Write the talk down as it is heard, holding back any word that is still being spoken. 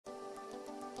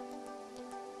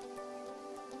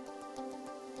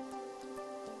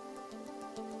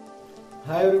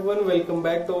Hi everyone, welcome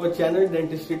back to our channel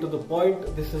Dentistry to the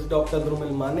Point. This is Dr. Dhrumil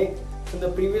Manek. In the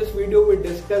previous video we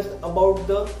discussed about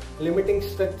the limiting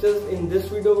structures. In this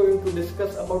video we are going to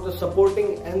discuss about the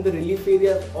supporting and the relief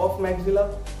areas of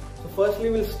maxilla. So firstly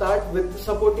we'll start with the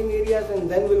supporting areas and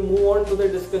then we'll move on to the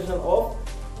discussion of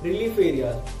relief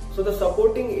areas. So the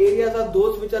supporting areas are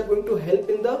those which are going to help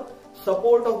in the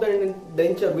support of the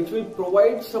denture, which will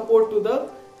provide support to the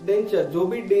denture. जो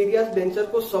भी areas denture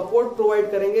को support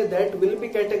provide करेंगे, that will be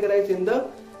categorized in the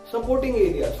supporting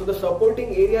area. So the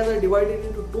supporting areas are divided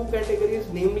into two categories,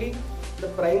 namely the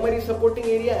primary supporting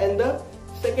area and the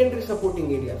secondary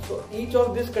supporting area. So each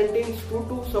of this contains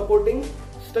two supporting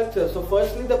structures. So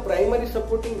firstly, the primary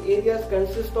supporting areas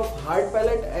consist of hard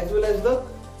palate as well as the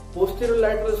posterior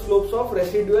lateral slopes of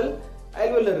residual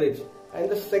alveolar ridge, and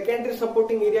the secondary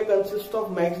supporting area consists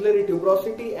of maxillary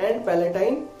tuberosity and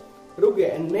palatine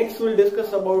rugae. And next we'll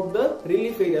discuss about the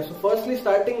relief area. So firstly,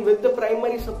 starting with the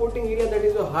primary supporting area, that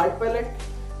is the hard palate.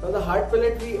 Now the hard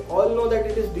palate, we all know that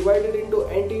it is divided into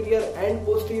anterior and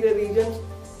posterior regions.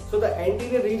 So the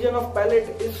anterior region of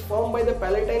palate is formed by the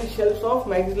palatine shells of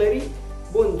maxillary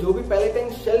bone. जो भी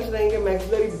palatine shells रहेंगे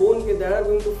maxillary bone के, they are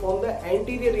going to form the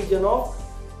anterior region of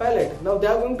palate. Now they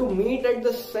are going to meet at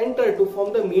the center to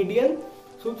form the median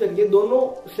suture. ये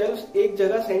दोनों shells एक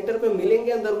जगह center पे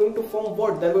मिलेंगे and they are going to form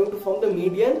what? They are going to form the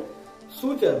median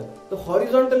suture. The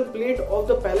horizontal plate of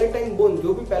the palatine bone,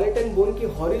 जो भी palatine bone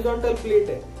की horizontal plate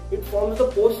है, it forms the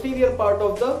posterior part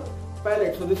of the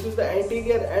palate. So this is the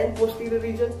anterior and posterior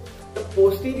region. The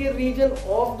posterior region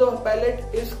of the palate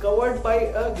is covered by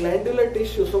a glandular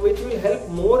tissue, so which will help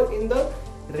more in the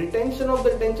retention of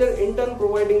the denture, in turn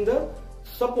providing the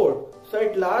support. So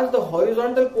at last, the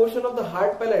horizontal portion of the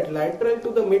hard palate lateral to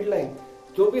the midline,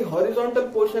 जो भी horizontal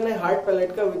portion है hard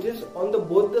palate का, which is on the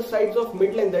both the sides of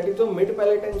midline, that is the mid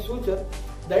palatine suture,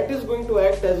 that is going to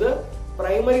act as a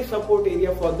primary support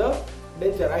area for the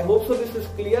denture. I hope so this is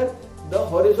clear. The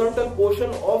horizontal portion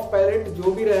of palate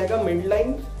जो भी रहेगा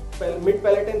midline mid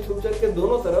palatine suture के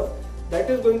दोनों तरफ, that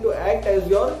is going to act as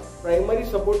your primary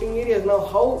supporting areas. Now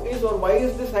how is or why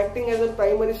is this acting as a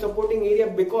primary supporting area?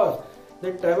 Because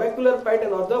the trabecular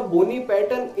pattern or the bony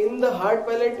pattern in the hard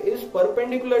palate is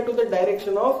perpendicular to the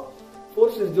direction of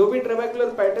forces. जो भी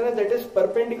trabecular pattern है, that is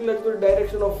perpendicular to the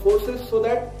direction of forces, so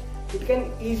that it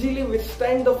can easily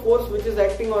withstand the force which is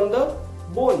acting on the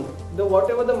bone. The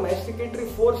whatever the masticatory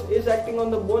force is acting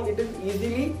on the bone, it is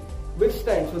easily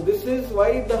withstand. So this is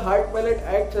why the hard palate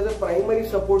acts as a primary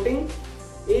supporting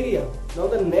area. Now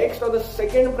the next or the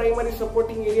second primary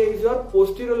supporting area is your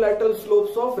posterior lateral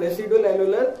slopes of residual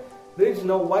alveolar ridge.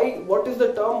 Now what is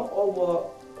the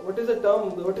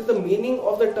meaning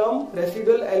of the term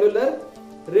residual alveolar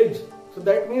ridge? So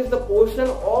that means the portion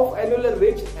of alveolar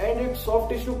ridge and its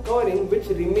soft tissue covering which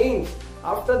remains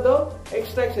after the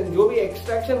extraction. जो भी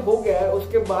extraction हो गया है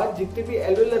उसके बाद जितनी भी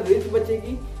alveolar ridge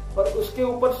बचेगी और उसके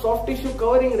ऊपर soft tissue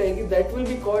covering रहेगी, that will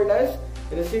be called as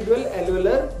residual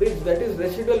alveolar ridge. That is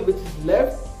residual which is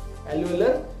left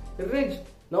alveolar ridge.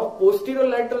 Now posterior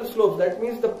lateral slopes, that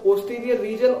means the posterior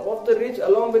region of the ridge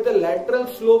along with the lateral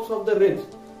slopes of the ridge,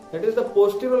 that is the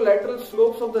posterior lateral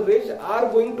slopes of the ridge,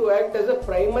 are going to act as a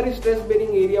primary stress bearing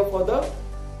area for the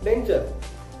denture.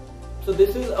 So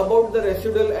this is about the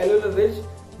residual alveolar ridge.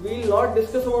 We will not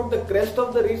discuss about the crest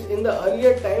of the ridge. In the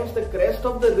earlier times, the crest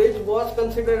of the ridge was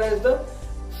considered as the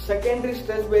secondary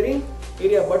stress bearing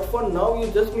area, but for now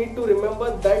you just need to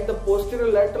remember that the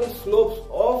posterior lateral slopes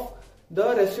of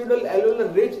the residual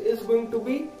alveolar ridge is going to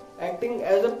be acting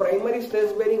as a primary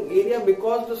stress bearing area,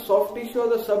 because the soft tissue or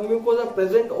the submucosa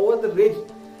present over the ridge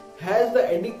has the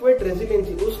adequate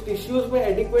resiliency. उस tissues में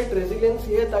adequate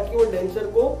resiliency है ताकि वो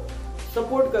denture को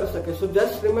support कर सके. So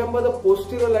just remember the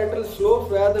posterior lateral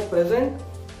slopes, where they present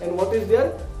and what is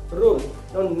their role.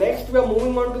 Now next we are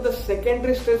moving on to the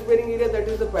secondary stress bearing area, that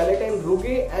is the palatine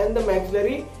rugae and the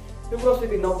maxillary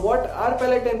tuberosity. Now what are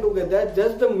palatine rugae? They are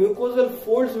just the mucosal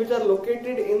folds which are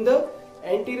located in the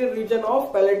anterior region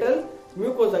of palatal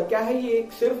mucosa. क्या है ये?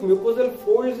 एक सिर्फ mucosal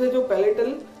folds है जो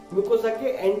palatal mucosa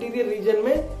के anterior region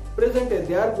में present है.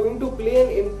 They are going to play an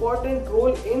important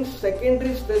role in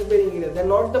secondary stress bearing area. They are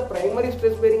not the primary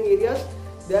stress bearing areas.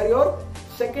 They are your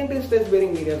secondary stress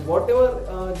bearing areas.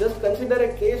 Whatever, just consider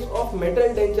a case of metal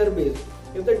denture base.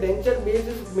 If the denture base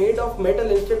is made of metal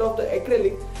instead of the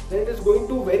acrylic, then it is going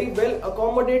to very well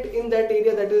accommodate in that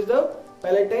area, that is the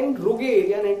palatine rugae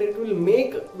area, and it will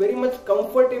make very much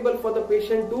comfortable for the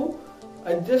patient to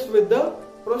adjust with the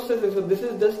prosthesis. So this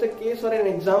is just a case or an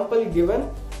example given,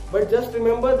 but just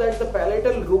remember that the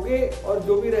palatal rugae or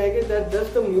जो भी रहेंगे, that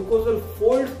just the mucosal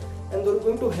folds, and they are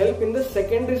going to help in the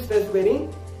secondary stress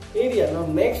bearing area. Now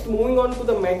next, moving on to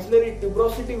the maxillary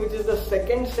tuberosity, which is the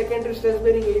second secondary stress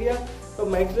bearing area. तो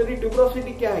maxillary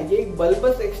tuberosity क्या है? ये एक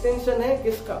bulbous extension है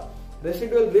किसका?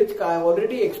 Residual ridge का. I have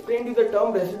already explained you the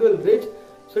term residual ridge.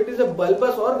 So it is a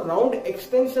bulbous or round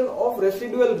extension of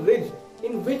residual ridge.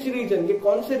 In which region? ये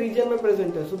कौन से region में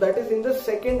present है? So that is in the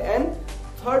second and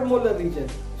third molar region.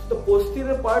 So the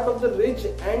posterior part of the ridge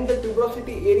and the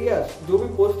tuberosity areas, जो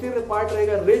भी posterior part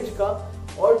रहेगा ridge का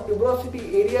और tuberosity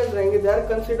areas रहेंगे, they are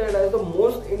considered as the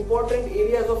most important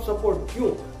areas of support.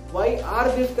 क्यों? Why are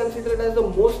these considered as the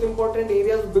most important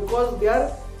areas? Because they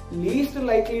are least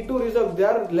likely to resolve. There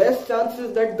are less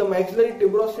chances that the maxillary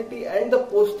tuberosity and the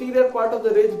posterior part of the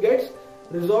ridge gets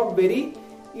resolved very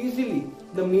easily.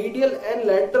 The medial and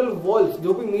lateral walls,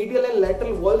 जो भी medial and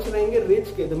lateral walls रहेंगे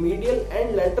ridge के, the medial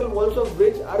and lateral walls of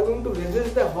ridge are going to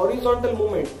resist the horizontal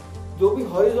movement. जो भी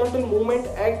horizontal movement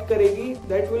act करेगी,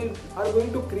 that are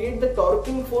going to create the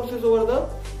torquing forces over the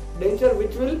denture,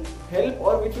 which will help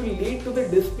or which will lead to the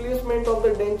displacement of the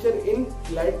denture in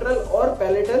lateral or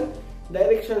palatal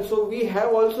direction. So we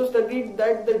have also studied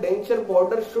that the denture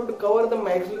border should cover the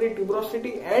maxillary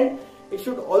tuberosity and it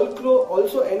should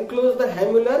also enclose the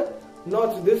hamular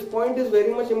notch. This point is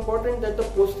very much important, that the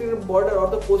posterior border or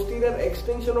the posterior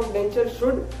extension of denture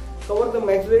should cover the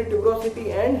maxillary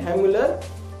tuberosity and hamular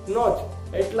notch.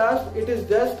 At last, it is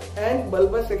just an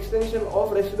bulbous extension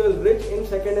of residual ridge in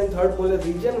second and third molar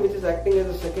region, which is acting as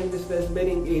a secondary stress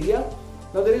bearing area.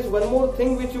 Now there is one more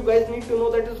thing which you guys need to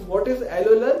know, that is what is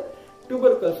alveolar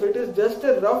tubercle. So it is just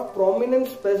a rough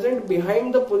prominence present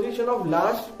behind the position of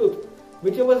last tooth.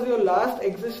 Whichever was your last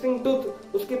existing tooth,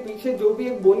 उसके पीछे जो भी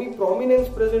एक bony prominence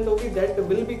present होगी, that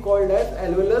will be called as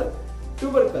alveolar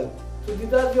tubercle. So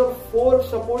these are your four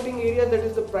supporting areas, that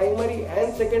is the primary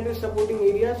and secondary supporting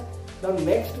areas. Now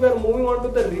next we are moving on to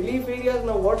the relief areas.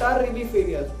 Now what are relief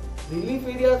areas? Relief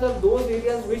areas are those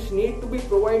areas which need to be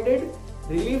provided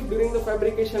relief during the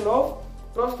fabrication of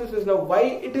prosthesis. Now why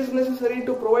it is necessary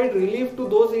to provide relief to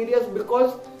those areas?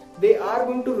 Because they are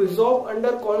going to resolve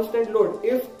under constant load.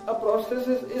 If a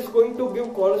prosthesis is going to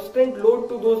give constant load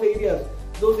to those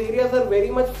areas are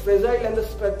very much fragile, and the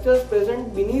structures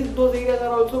present beneath those areas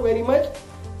are also very much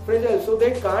fragile. So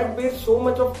they can't bear so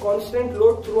much of constant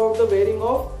load throughout the wearing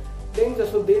of denture.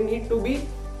 So they need to be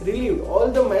relieved. All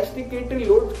the masticatory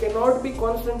loads cannot be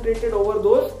concentrated over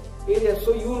those areas.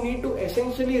 So you need to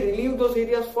essentially relieve those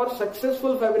areas for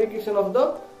successful fabrication of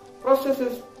the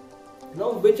prosthesis.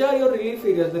 Now which are your relief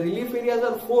areas? The relief areas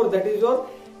are four, that is your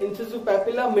incisive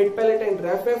papilla, mid palatine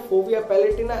raphe, fovea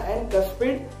palatina and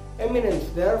cuspid eminence.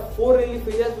 There are four relief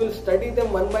areas. We'll study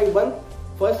them one by one.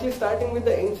 Firstly, starting with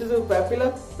the incisive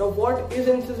papilla. Now what is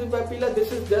incisive papilla?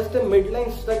 This is just a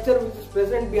midline structure which is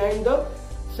present behind the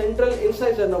central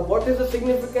incisor. Now what is the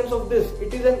significance of this?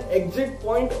 It is an exit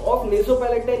point of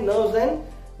nasopalatine nerves and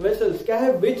vessels. क्या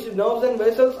है? Which nerves and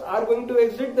vessels are going to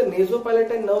exit? The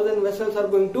nasopalatine nerves and vessels are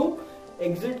going to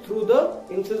exit through the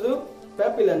incisive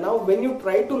papilla. Now when you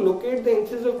try to locate the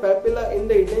incisive papilla in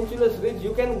the edentulous ridge,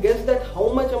 you can guess that how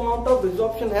much amount of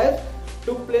resorption has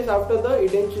took place after the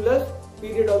edentulous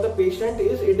period, or the patient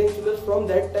is edentulous from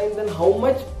that time, then how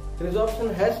much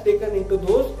resorption has taken into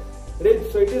those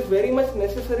ridges. So it is very much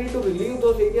necessary to relieve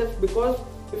those areas, because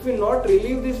if we not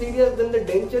relieve these areas, then the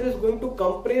denture is going to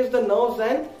compress the nerves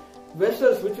and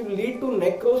vessels, which will lead to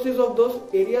necrosis of those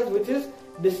areas which is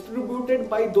distributed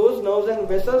by those nerves and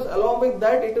vessels. Along with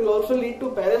that, it will also lead to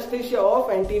paresthesia of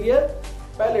anterior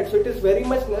palate. So it is very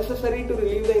much necessary to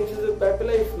relieve the incisive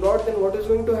papilla. If not, then what is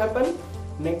going to happen?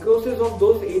 Necrosis of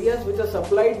those areas which are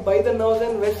supplied by the nerves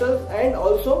and vessels, and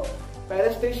also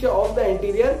paresthesia of the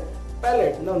anterior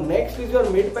palate. Now next is your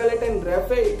mid palatine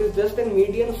raphe. It is just a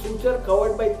median suture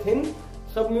covered by thin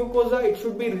submucosa. It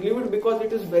should be relieved because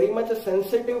it is very much a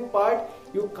sensitive part.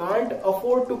 You can't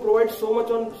afford to provide so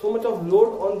much of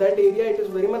load on that area. It is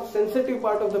very much sensitive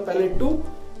part of the palate to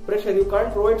pressure. You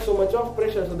can't provide so much of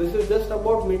pressure. So this is just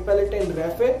about mid palatine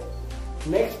raphe.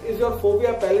 Next is your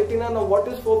fovea palatina. Now what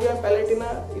is fovea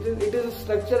palatina? It is a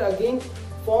structure again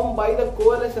formed by the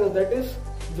coalescence, that is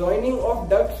joining of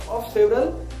ducts of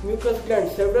several mucous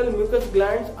glands. Several mucous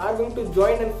glands are going to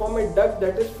join and form a duct,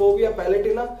 that is fovea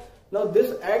palatina. Now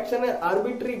this acts as an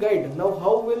arbitrary guide. Now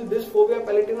how will this fovea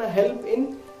palatina help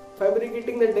in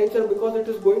fabricating the denture? Because it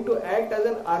is going to act as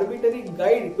an arbitrary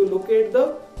guide to locate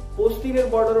the posterior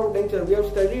border of denture. We have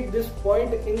studied this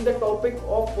point in the topic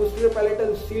of posterior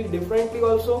palatal seal differently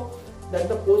also, that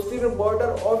the posterior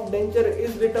border of denture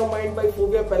is determined by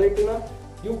fovea palatina.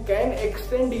 You can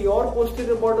extend your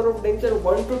posterior border of denture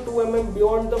 1 to 2 mm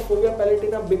beyond the fovea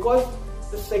palatina, because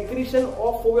the secretion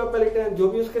of fovea palatina, जो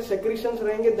भी उसके secretions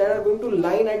रहेंगे, that are going to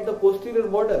line at the posterior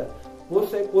border. वो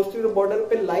posterior border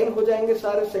पे line हो जाएंगे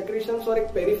सारे secretions और एक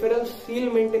पेरिफेरल सील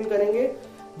मेंटेन करेंगे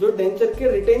जो डेंचर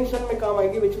के रिटेंशन में काम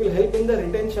आएगी, which will help in the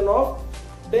retention of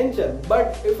denture.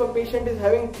 But if a patient is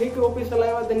having thick ropey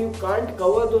saliva, then you can't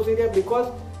cover those areas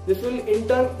because this will in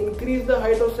turn increase the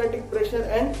hydrostatic pressure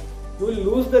and you will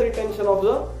lose the retention of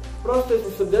the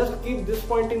prosthesis. So just keep this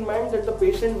point in mind that the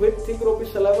patient with thick ropey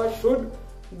saliva should,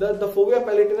 the fovea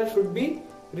palatina should be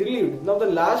relieved. Now the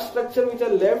last structure which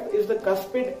are left is the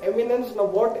cuspid eminence. Now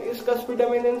what is cuspid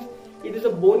eminence? It is a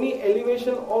bony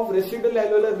elevation of residual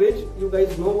alveolar ridge. You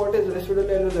guys know what is residual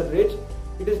alveolar ridge.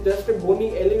 It is just a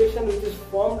bony elevation which is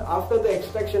formed after the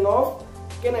extraction of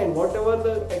canine. Whatever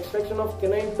the extraction of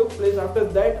canine took place, after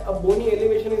that a bony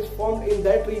elevation is formed in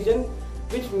that region,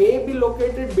 which may be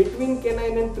located between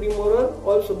canine and premolar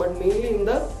also, but mainly in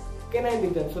the canine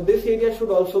region. So this area should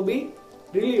also be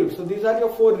relieved. So these are your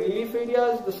 4 relief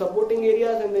areas, the supporting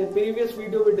areas, and in the previous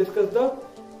video we discussed the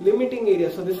limiting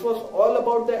areas. So this was all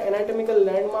about the anatomical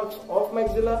landmarks of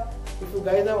maxilla. If you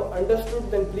guys have understood,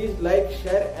 then please like,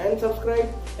 share and subscribe.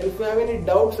 And if you have any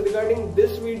doubts regarding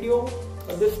this video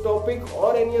or this topic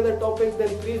or any other topic, then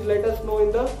please let us know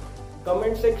in the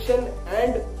comment section.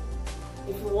 And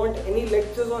if you want any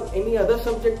lectures on any other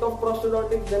subject of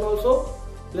prosthodontics, then also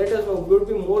let us know. We would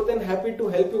be more than happy to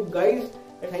help you guys.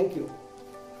 Thank you.